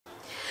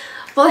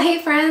Well,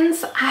 hey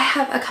friends, I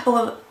have a couple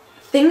of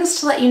things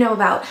to let you know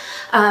about.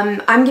 I'm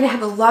going to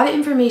have a lot of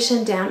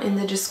information down in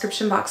the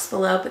description box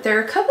below, but there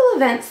are a couple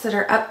events that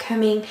are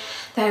upcoming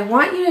that I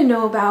want you to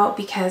know about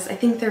because I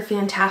think they're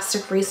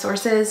fantastic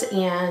resources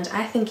and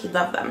I think you'd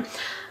love them.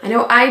 I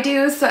know I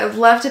do, so I'd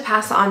love to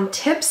pass on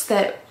tips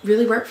that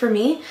really work for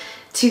me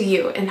to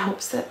you in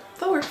hopes that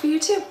they'll work for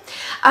you too.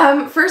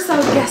 First, I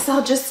guess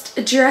I'll just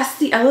address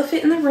the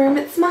elephant in the room.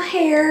 It's my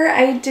hair.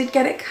 I did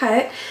get it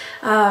cut.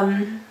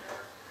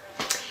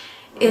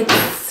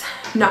 It's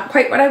not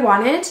quite what I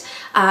wanted.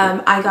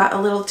 I got a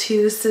little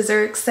too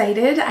scissor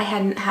excited. I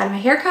hadn't had my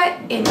hair cut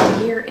in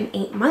a year and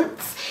 8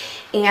 months.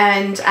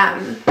 And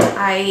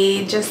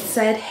I just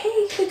said, hey,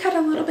 you could cut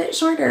a little bit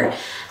shorter.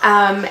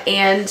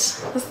 And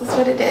this is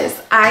what it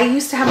is. I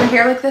used to have my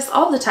hair like this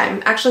all the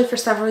time, actually for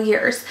several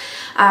years.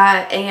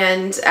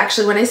 And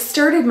actually when I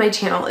started my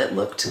channel, it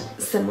looked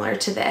similar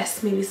to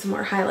this, maybe some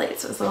more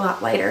highlights. It was a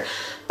lot lighter.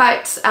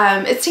 But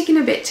it's taken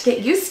a bit to get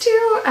used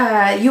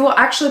to. You will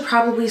actually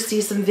probably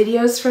see some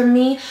videos from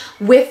me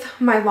with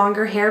my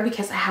longer hair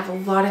because I have a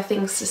lot of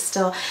things to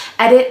still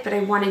edit, but I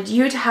wanted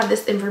you to have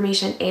this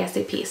information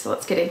ASAP, so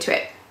let's get into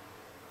it.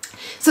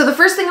 So the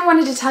first thing I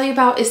wanted to tell you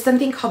about is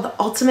something called the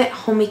Ultimate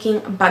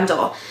Homemaking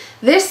Bundle.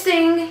 This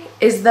thing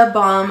is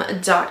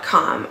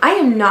thebomb.com. I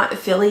am not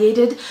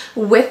affiliated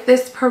with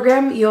this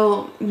program.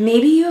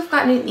 Maybe you've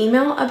gotten an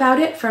email about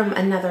it from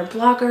another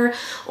blogger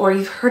or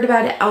you've heard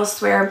about it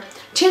elsewhere.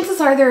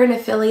 Chances are they're an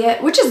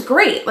affiliate, which is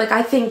great. Like,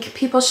 I think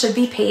people should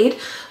be paid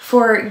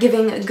for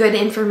giving good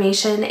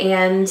information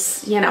and,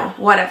 you know,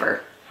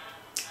 whatever.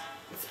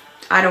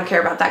 I don't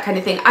care about that kind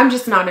of thing. I'm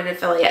just not an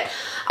affiliate.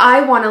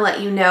 I want to let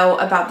you know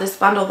about this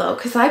bundle though,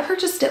 because I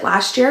purchased it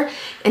last year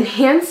and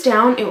hands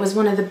down, it was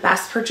one of the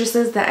best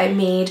purchases that I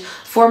made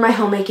for my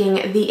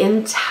homemaking the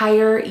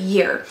entire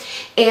year.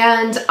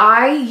 And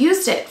I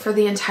used it for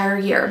the entire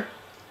year.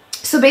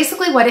 So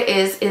basically what it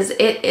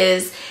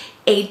is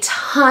a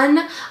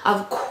ton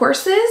of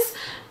courses,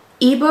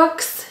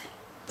 ebooks,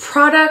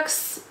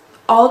 products,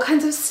 all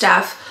kinds of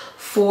stuff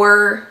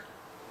for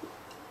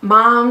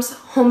moms,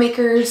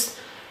 homemakers,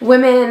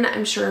 women.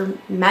 I'm sure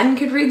men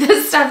could read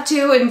this stuff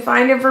too and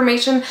find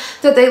information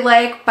that they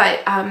like, but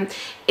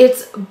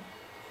it's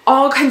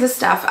all kinds of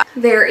stuff.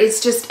 There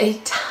is just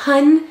a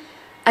ton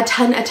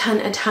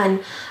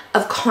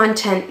of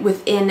content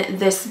within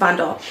this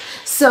bundle.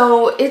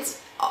 So it's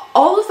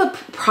all of the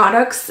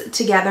products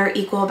together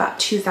equal about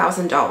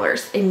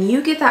 $2,000 and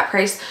you get that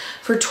price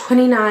for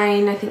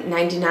 $29, I think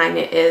 $99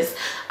 it is,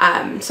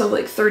 so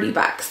like 30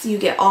 bucks. You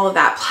get all of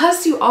that.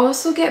 Plus you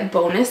also get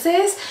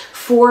bonuses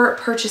for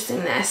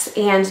purchasing this,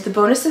 and the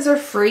bonuses are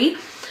free.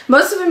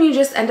 Most of them you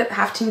just end up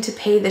having to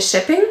pay the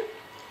shipping,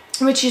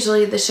 which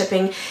usually the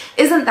shipping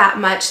isn't that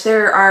much.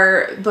 There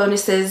are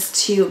bonuses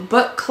to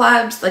book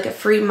clubs, like a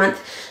free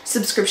month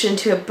subscription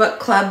to a book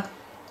club.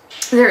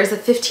 There is a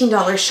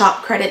 $15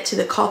 shop credit to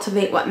the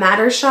Cultivate What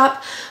Matters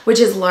shop, which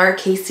is Laura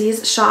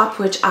Casey's shop,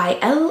 which I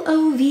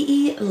love.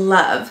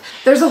 love.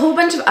 There's a whole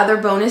bunch of other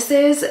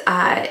bonuses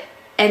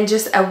and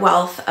just a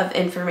wealth of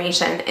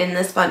information in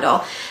this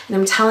bundle. And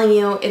I'm telling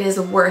you, it is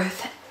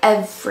worth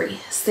every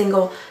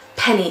single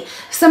penny.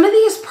 Some of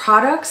these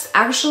products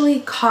actually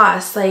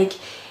cost like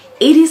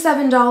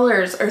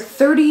 $87 or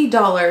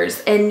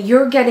 $30 and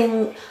you're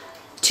getting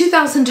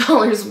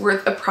 $2,000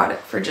 worth of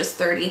product for just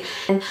 $30.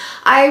 And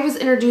I was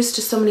introduced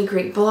to so many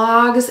great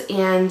blogs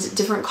and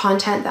different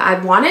content that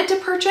I wanted to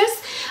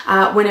purchase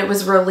when it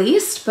was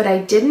released, but I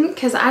didn't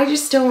because I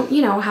just don't,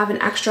 you know, have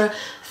an extra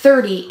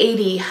 $30,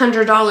 $80,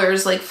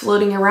 $100 like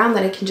floating around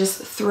that I can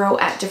just throw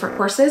at different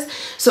courses.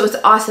 So it's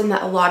awesome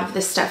that a lot of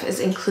this stuff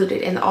is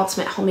included in the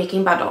Ultimate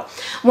Homemaking Bundle.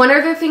 One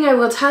other thing I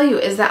will tell you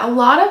is that a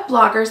lot of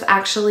bloggers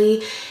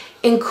actually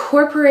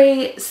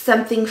incorporate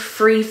something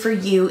free for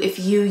you if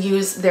you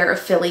use their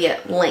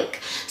affiliate link.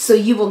 So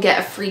you will get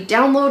a free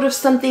download of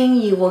something,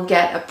 you will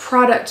get a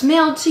product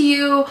mailed to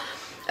you,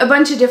 a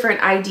bunch of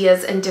different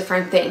ideas and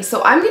different things.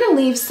 So I'm going to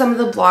leave some of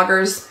the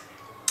bloggers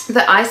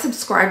that I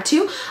subscribe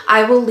to,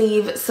 I will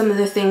leave some of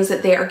the things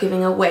that they are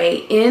giving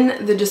away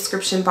in the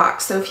description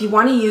box. So if you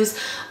want to use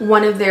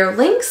one of their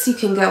links, you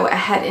can go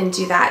ahead and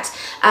do that.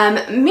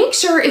 Make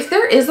sure if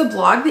there is a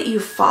blog that you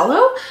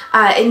follow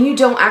and you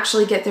don't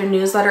actually get their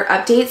newsletter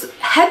updates,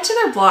 head to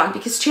their blog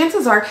because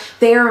chances are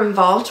they are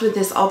involved with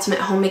this Ultimate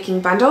Homemaking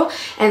Bundle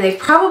and they've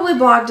probably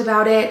blogged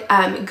about it.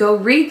 Go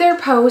read their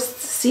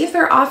posts, see if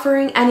they're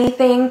offering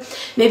anything.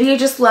 Maybe you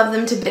just love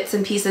them to bits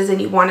and pieces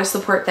and you want to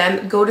support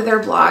them. Go to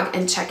their blog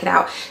and check it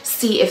out,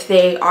 see if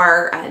they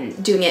are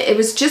doing it. It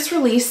was just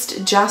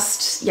released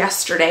just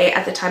yesterday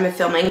at the time of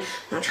filming. I'm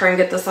gonna try and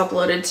get this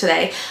uploaded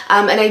today.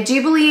 And I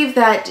do believe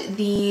that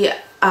the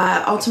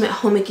Ultimate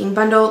Homemaking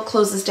Bundle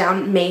closes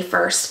down May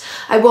 1st.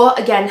 I will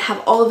again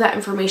have all of that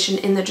information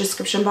in the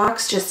description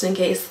box just in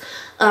case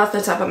off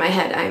the top of my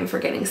head I am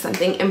forgetting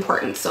something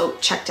important, so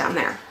check down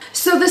there.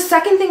 So the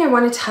second thing I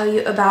want to tell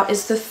you about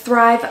is the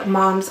Thrive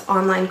Moms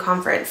online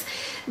conference.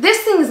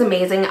 this thing is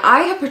amazing.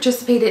 I have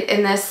participated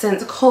in this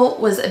since Colt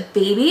was a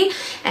baby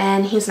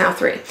and he's now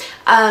 3.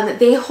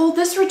 They hold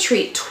this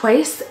retreat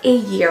twice a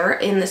year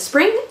in the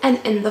spring and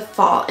in the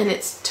fall, and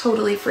it's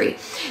totally free.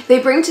 They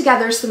bring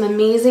together some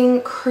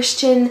amazing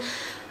Christian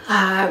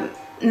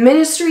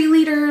ministry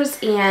leaders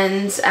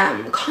and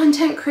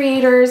content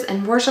creators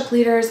and worship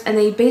leaders, and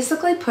they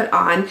basically put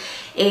on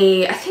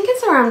I think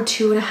it's around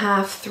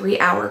 2.5, 3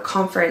 hour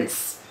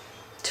conference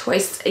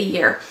twice a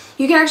year.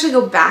 You can actually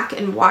go back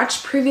and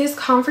watch previous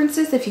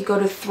conferences if you go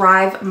to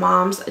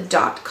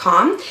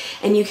thrivemoms.com,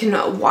 and you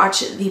can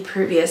watch the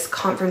previous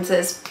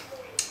conferences.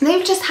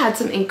 They've just had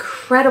some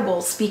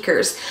incredible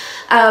speakers.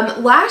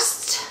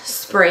 Last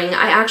spring,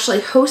 I actually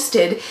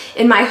hosted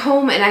in my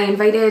home, and I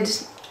invited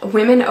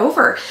women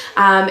over,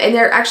 and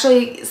there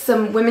actually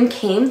some women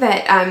came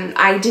that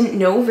I didn't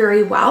know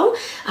very well,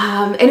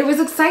 and it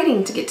was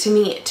exciting to get to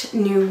meet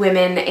new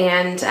women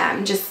and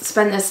just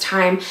spend this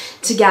time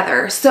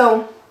together.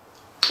 So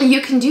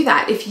you can do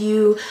that if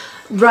you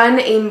run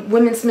a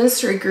women's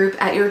ministry group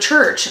at your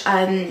church.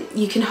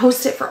 You can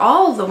host it for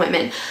all of the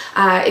women.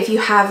 If you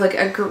have like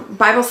a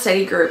Bible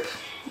study group,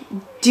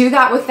 do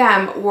that with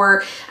them,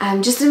 or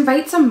just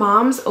invite some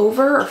moms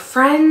over or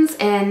friends,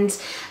 and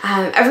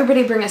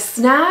everybody bring a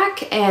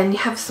snack and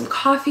have some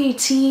coffee,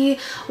 tea,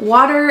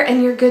 water,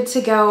 and you're good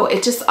to go.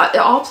 It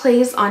all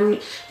plays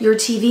on your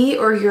TV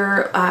or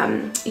your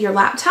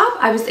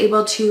laptop. I was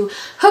able to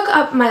hook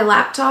up my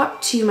laptop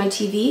to my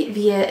TV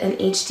via an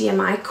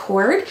HDMI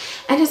cord,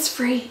 and it's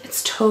free.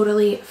 It's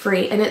totally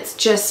free, and it's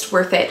just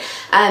worth it.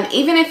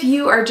 Even if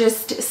you are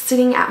just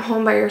sitting at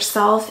home by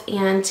yourself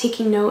and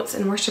taking notes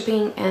and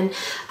worshiping and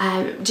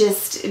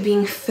just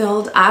being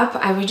filled up,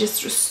 I would just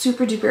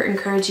super duper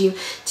encourage you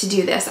to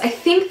do this. I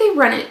think they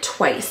run it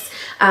twice.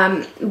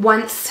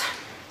 Once,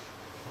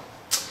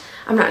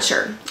 I'm not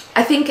sure.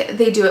 I think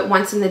they do it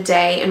once in the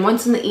day and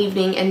once in the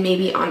evening, and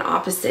maybe on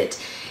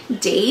opposite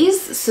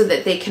days so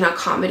that they can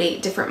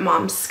accommodate different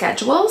moms'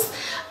 schedules.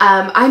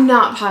 I'm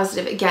not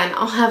positive. Again,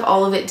 I'll have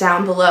all of it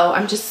down below.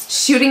 I'm just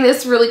shooting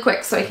this really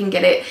quick so I can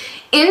get it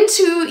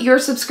into your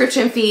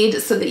subscription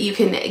feed so that you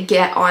can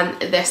get on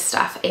this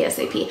stuff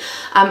ASAP.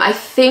 I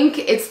think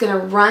it's gonna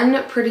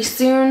run pretty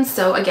soon,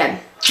 so again,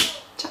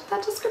 check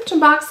that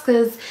description box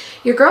because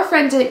your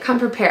girlfriend didn't come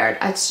prepared.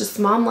 It's just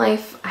mom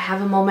life. I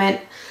have a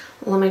moment.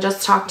 Let me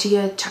just talk to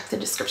you. Check the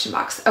description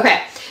box.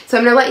 Okay, so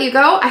I'm gonna let you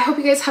go. I hope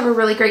you guys have a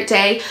really great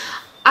day.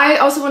 I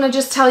also want to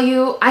just tell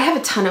you, I have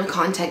a ton of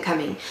content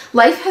coming.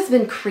 Life has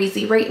been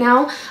crazy right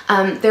now.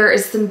 There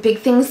is some big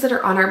things that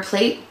are on our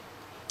plate,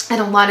 and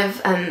a lot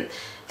of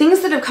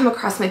things that have come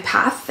across my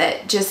path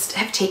that just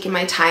have taken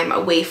my time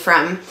away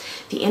from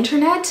the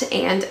internet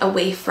and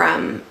away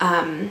from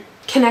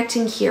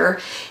connecting here,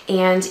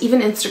 and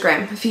even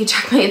Instagram. If you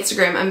check my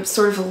Instagram, I'm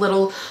sort of a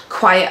little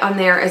quiet on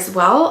there as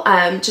well.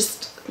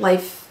 Just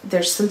life,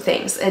 there's some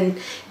things, and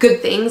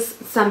good things,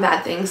 some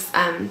bad things,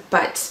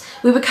 but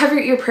we would cover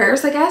your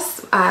prayers, I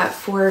guess,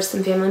 for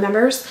some family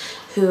members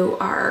who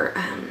are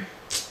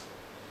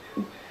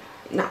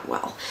not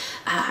well.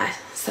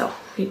 So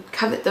we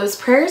covered those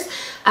prayers,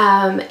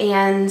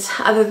 and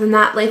other than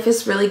that, life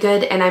is really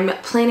good, and I'm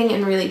planning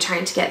and really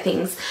trying to get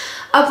things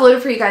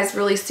uploaded for you guys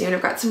really soon.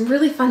 I've got some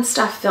really fun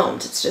stuff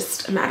filmed. It's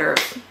just a matter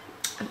of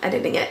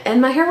editing it, and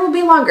my hair will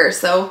be longer,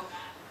 so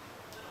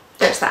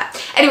there's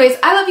that. Anyways,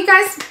 I love you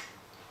guys.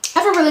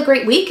 Have a really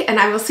great week, and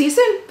I will see you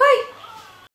soon. Bye!